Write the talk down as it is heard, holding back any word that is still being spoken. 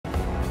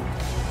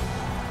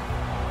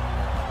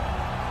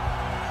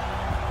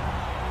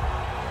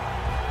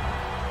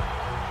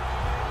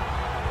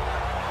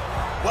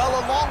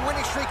a long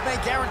winning streak may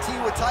guarantee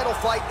you a title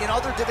fight in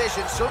other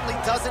divisions, certainly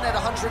doesn't at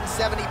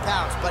 170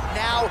 pounds. But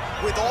now,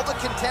 with all the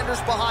contenders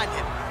behind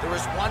him, there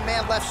is one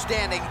man left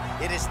standing.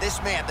 It is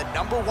this man, the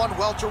 #1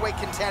 welterweight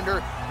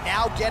contender,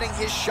 now getting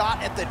his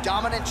shot at the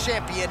dominant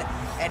champion.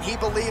 And he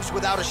believes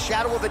without a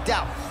shadow of a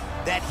doubt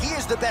that he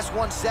is the best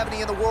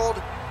 170 in the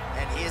world,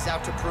 and he is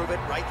out to prove it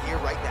right here,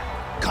 right now.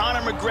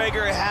 Conor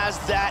McGregor has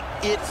that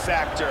it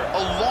factor,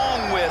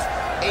 along with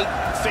a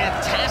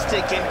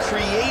fantastic and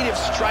creative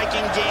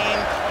striking game,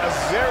 a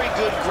very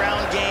good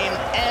ground game,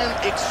 and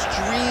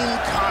extreme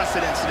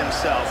confidence in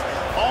himself.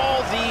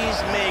 All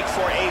these make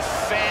for a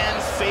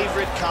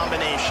fan-favorite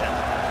combination.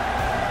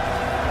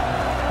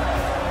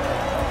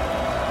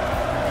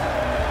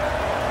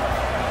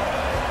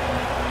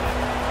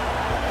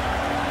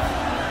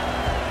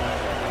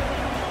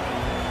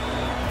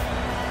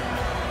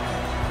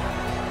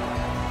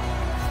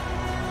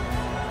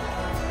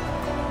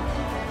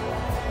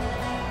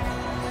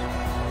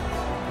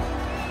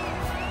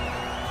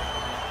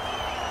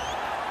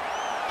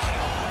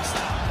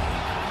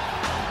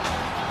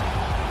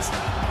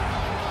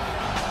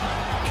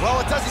 Well,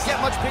 it doesn't get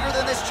much bigger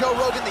than this, Joe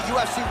Rogan. The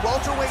UFC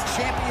Welterweight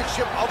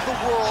Championship of the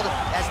world,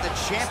 as the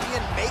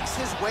champion makes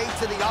his way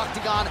to the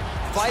octagon,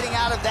 fighting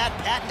out of that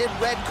patented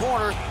red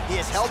corner. He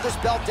has held this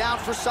belt down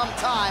for some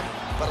time,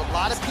 but a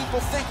lot of people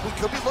think we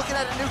could be looking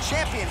at a new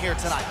champion here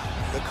tonight.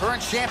 The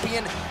current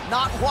champion,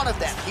 not one of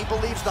them. He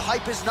believes the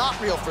hype is not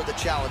real for the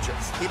challenger.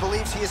 He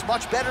believes he is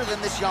much better than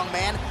this young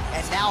man,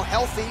 and now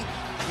healthy,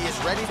 he is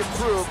ready to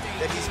prove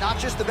that he's not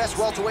just the best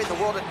welterweight in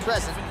the world at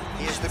present,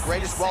 he is the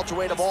greatest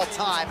welterweight of all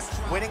time.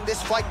 Winning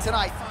this fight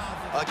tonight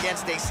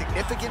against a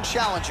significant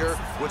challenger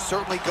would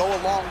certainly go a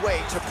long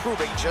way to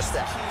proving just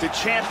that. The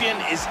champion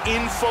is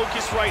in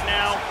focus right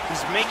now.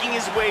 He's making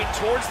his way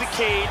towards the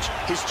cage.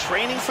 His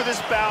training for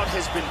this bout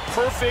has been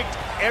perfect.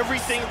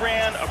 Everything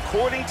ran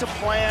according to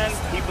plan.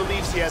 He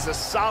believes he has a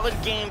solid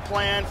game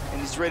plan, and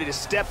he's ready to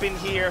step in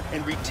here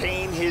and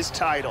retain his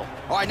title.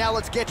 All right, now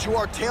let's get you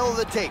our tale of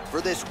the tape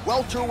for this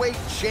welterweight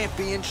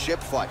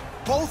championship fight.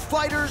 Both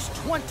fighters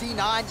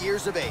 29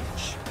 years of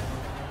age,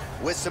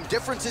 with some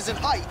differences in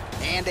height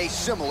and a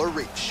similar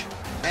reach.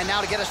 And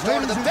now to get us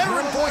started, the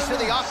veteran voice of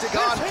the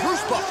octagon,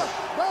 Bruce Buffer.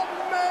 The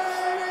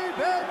main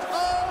event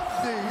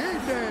of the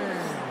evening.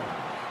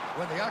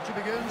 When the action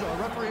begins, our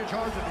referee in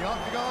charge of the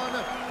octagon,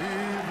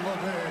 Yves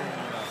Levine.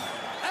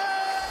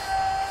 And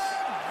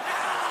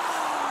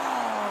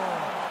now,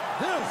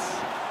 this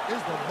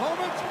is the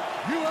moment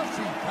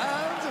UFC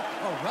fans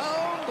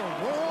around the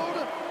world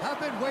have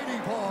been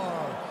waiting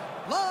for.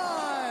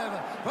 Live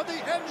from the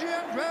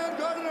MGM Grand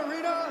Garden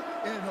Arena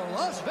in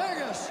Las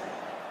Vegas,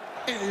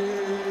 it's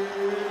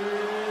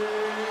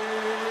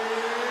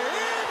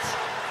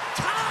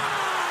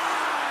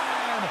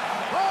time!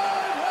 5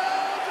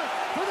 rounds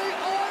for the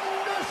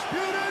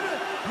undisputed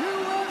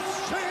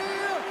UFC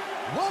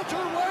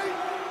Welterweight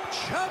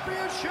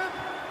Championship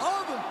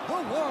of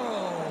the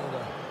world.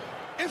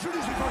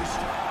 Introducing first,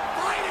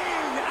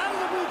 fighting out of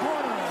the blue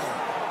corner.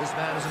 This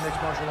man is a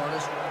mixed martial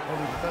artist,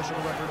 holding a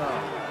professional record of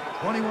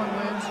 21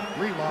 wins,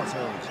 3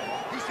 losses.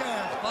 He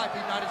stands 5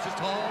 feet 9 inches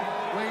tall,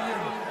 weighing in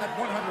at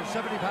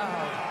 170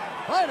 pounds.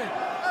 Fighting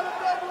out of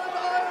Dublin,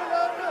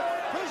 Ireland,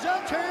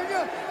 presenting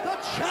the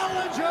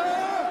challenger,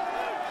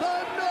 the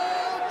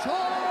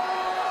notorious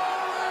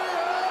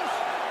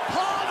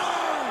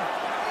Conor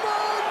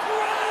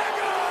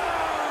McGregor!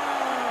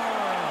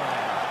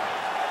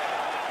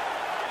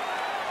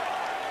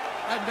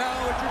 And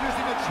now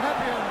introducing the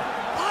champion,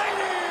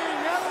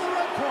 fighting out of the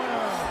red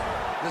corner.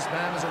 This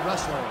man is a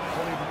wrestler,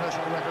 holding a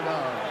professional record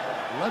of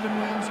 11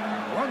 wins,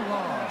 1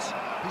 loss.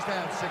 He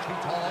stands 6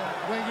 feet tall,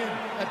 weighing in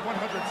at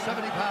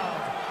 170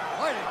 pounds.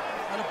 Fighting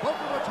out of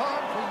Boca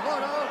Raton,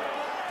 Florida,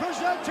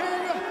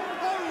 presenting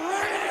the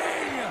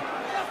reigning,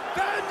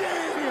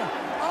 defending,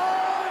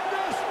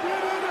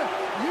 undisputed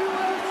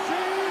UFC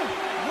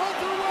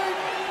welterweight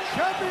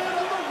champion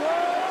of the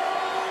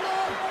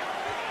world,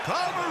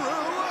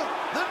 Kamaru,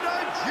 the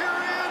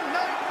Nigerian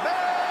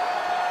Nightmare,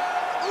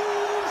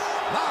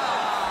 Usman.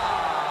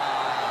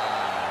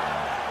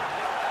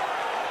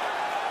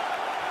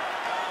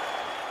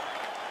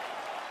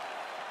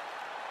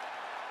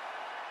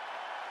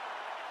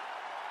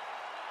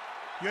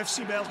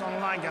 UFC belt on the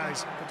line,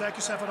 guys. Protect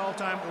yourself at all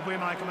time. Obey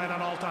my command at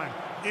all time.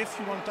 If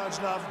you want to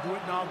touch love, do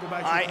it now. Go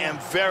back to I am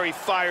very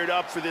fired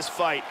up for this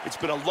fight. It's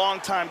been a long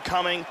time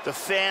coming. The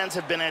fans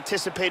have been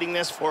anticipating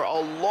this for a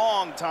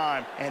long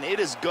time, and it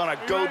is gonna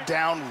go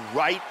down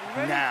right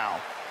now.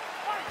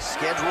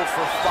 Scheduled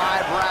for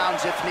 5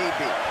 rounds if need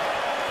be.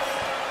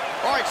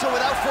 All right, so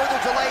without further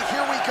delay,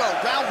 here we go.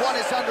 Round 1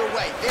 is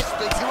underway. It's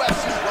the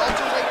UFC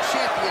Welterweight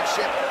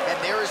Championship,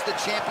 and there is the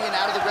champion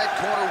out of the red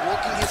corner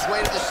working his way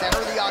to the center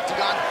of the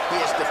octagon.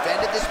 He has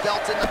defended this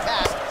belt in the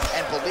past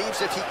and believes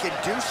if he can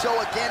do so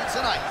again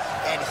tonight,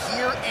 and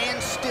here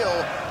and still,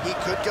 he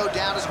could go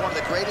down as one of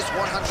the greatest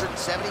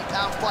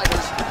 170-pound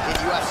fighters in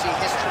UFC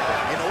history.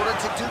 In order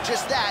to do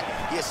just that,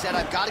 he has said,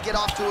 I've got to get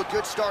off to a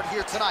good start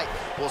here tonight.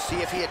 We'll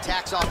see if he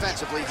attacks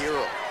offensively here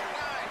early.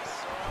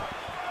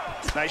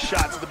 Nice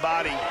shot to the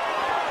body.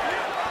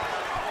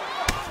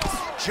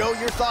 Joe,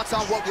 your thoughts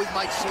on what we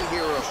might see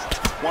here?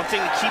 One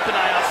thing to keep an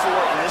eye out for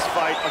in this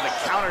fight are the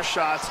counter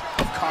shots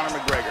of Conor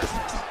McGregor.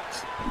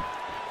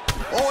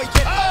 Oh, he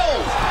gets... Oh!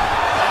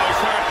 Oh,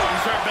 he's hurt.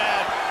 He's hurt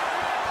bad.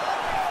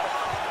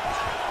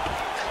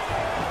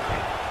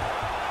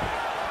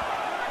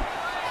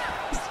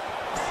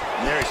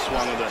 And there he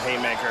swung with a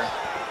haymaker.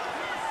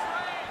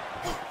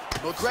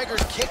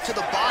 McGregor's kick to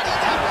the body,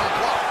 that one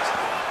blocked.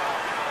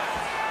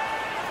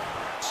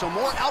 So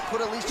more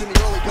output, at least in the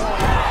early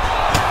going.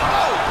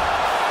 Oh!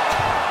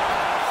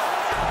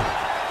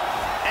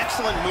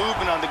 Excellent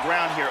movement on the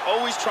ground here,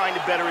 always trying to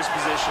better his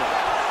position.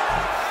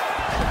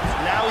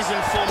 Now he's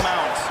in full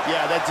mount.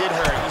 Yeah, that did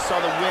hurt. You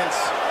saw the wince.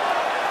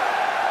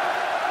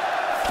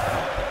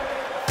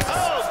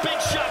 Oh, big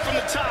shot from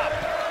the top.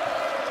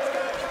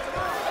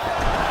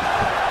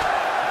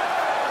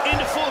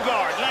 Into full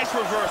guard. Nice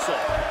reversal.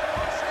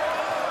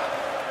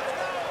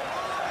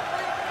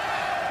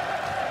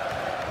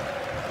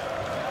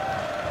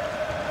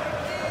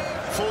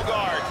 Full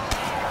guard.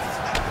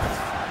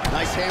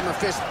 Nice hammer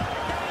fist.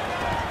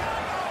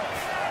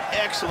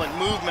 Excellent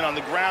movement on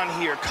the ground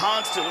here.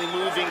 Constantly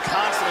moving,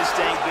 constantly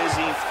staying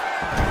busy.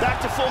 Back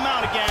to full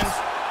mount again.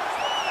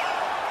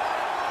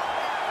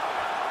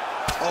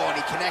 Oh, and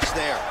he connects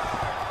there.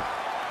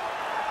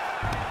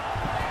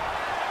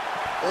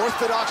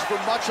 Orthodox for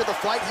much of the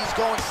fight. He's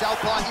going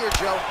southpaw here,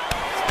 Joe.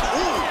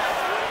 Ooh.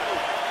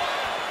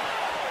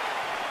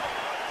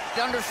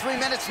 Under 3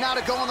 minutes now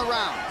to go in the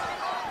round.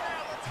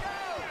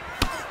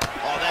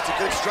 Oh, that's a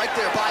good strike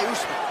there by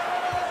Usman.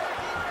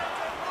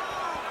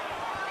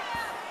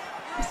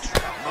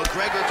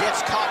 McGregor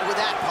gets caught with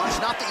that punch.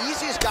 Not the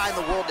easiest guy in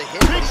the world to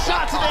hit. Big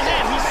shot to the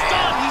head. He's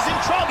stunned. He's in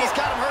trouble. He's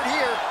got him hurt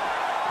here.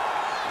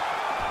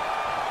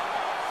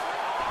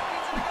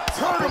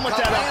 Hurt him with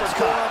that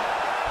uppercut.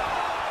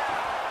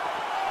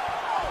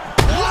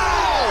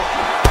 Wow!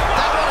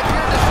 That one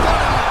appeared to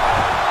stun him.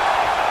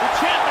 The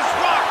champ is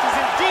rocked. He's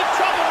in deep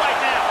trouble right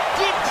now.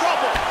 Deep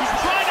trouble. He's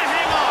trying to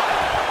hang on.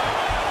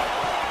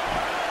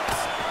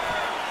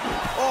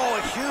 Oh,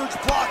 a huge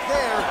block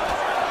there.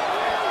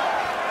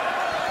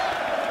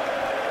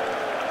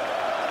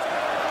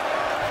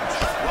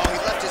 Well, he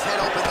left his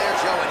head open there,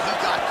 Joe, and he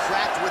got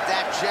cracked with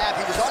that jab.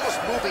 He was almost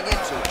moving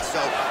into it,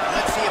 so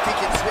let's see if he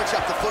can switch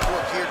up the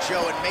footwork here,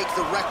 Joe, and make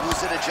the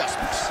requisite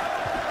adjustments.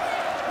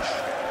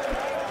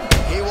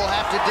 He will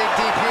have to dig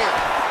deep here.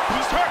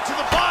 He's hurt to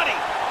the body.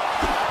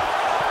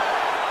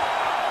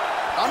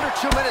 Under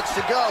 2 minutes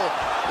to go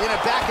in a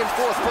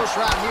back-and-forth first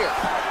round here.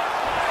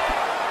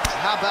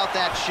 How about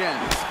that shin?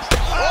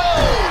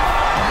 Oh!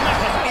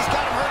 He's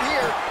got him hurt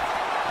here.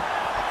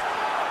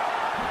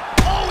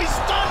 Oh, he's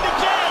stunned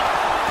again.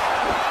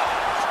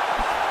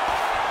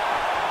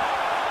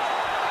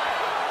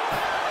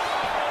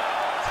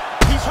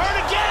 He's hurt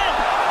again.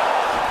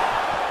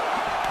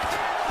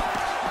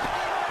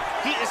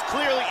 He is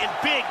clearly in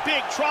big,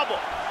 big trouble.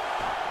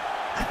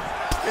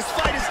 This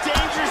fight is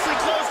dangerously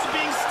close to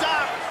being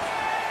stopped.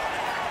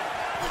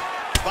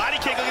 Body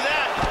kick, look at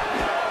that.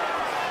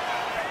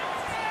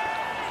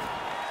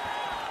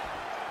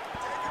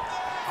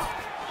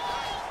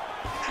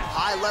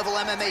 High-level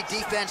MMA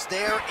defense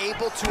there,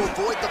 able to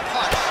avoid the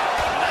punch.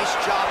 Nice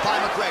job by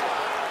McGregor.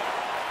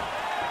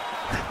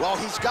 Well,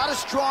 he's got a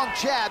strong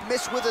jab.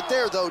 Missed with it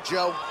there, though,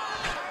 Joe.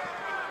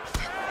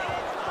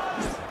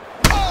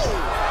 Oh!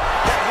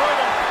 That hurt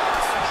him.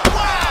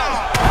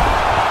 Wow!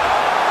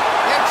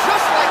 And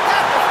just like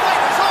that, the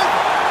fight is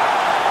over.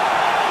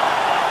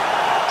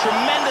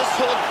 Tremendous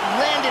hook,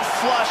 landed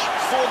flush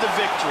for the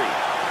victory.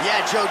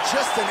 Yeah, Joe,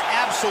 just an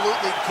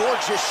absolutely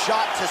gorgeous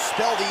shot to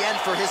spell the end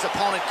for his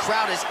opponent.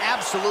 Crowd is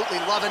absolutely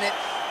loving it.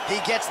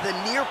 He gets the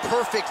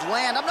near-perfect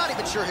land. I'm not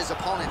even sure his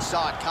opponent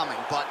saw it coming,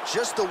 but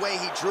just the way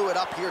he drew it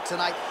up here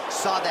tonight,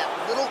 saw that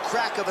little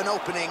crack of an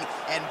opening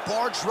and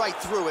barged right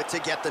through it to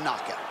get the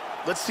knockout.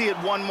 Let's see it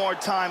one more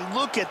time.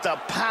 Look at the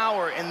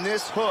power in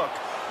this hook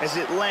as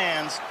it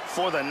lands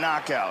for the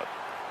knockout.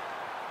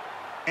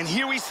 And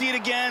here we see it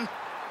again.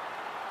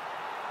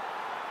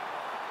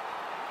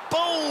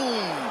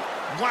 Boom!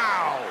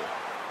 Wow!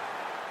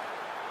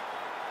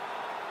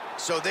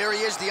 So there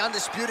he is, the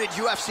undisputed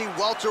UFC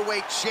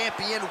welterweight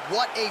champion.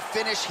 What a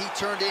finish he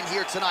turned in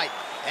here tonight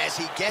as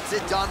he gets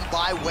it done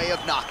by way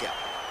of knockout.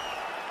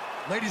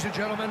 Ladies and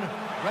gentlemen,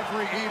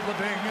 referee Yves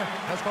Leving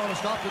has called a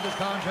stop to this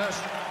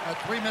contest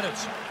at 3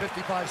 minutes,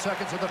 55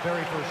 seconds of the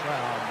very first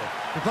round.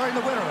 Declaring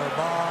the winner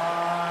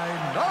by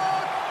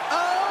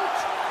knockout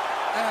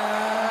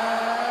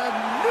and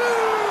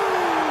new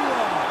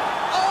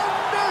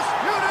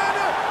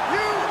undisputed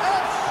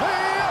UFC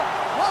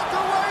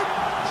welterweight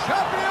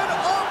champion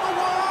of the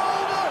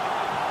world,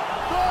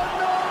 the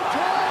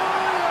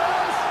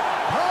notorious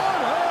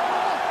Conor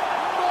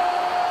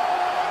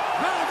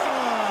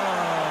McGregor.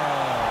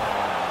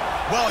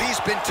 Well, he's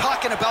been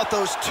talking about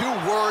those two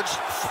words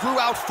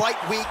throughout fight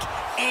week,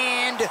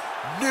 and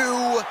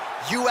new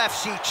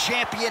UFC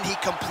champion. He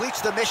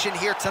completes the mission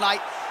here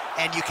tonight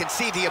And you can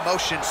see the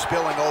emotion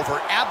spilling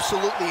over.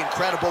 Absolutely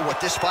incredible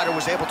what this fighter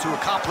was able to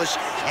accomplish,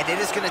 and it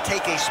is going to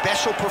take a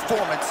special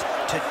performance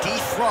to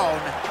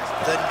dethrone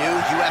the new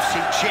UFC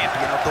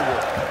champion of the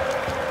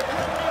world.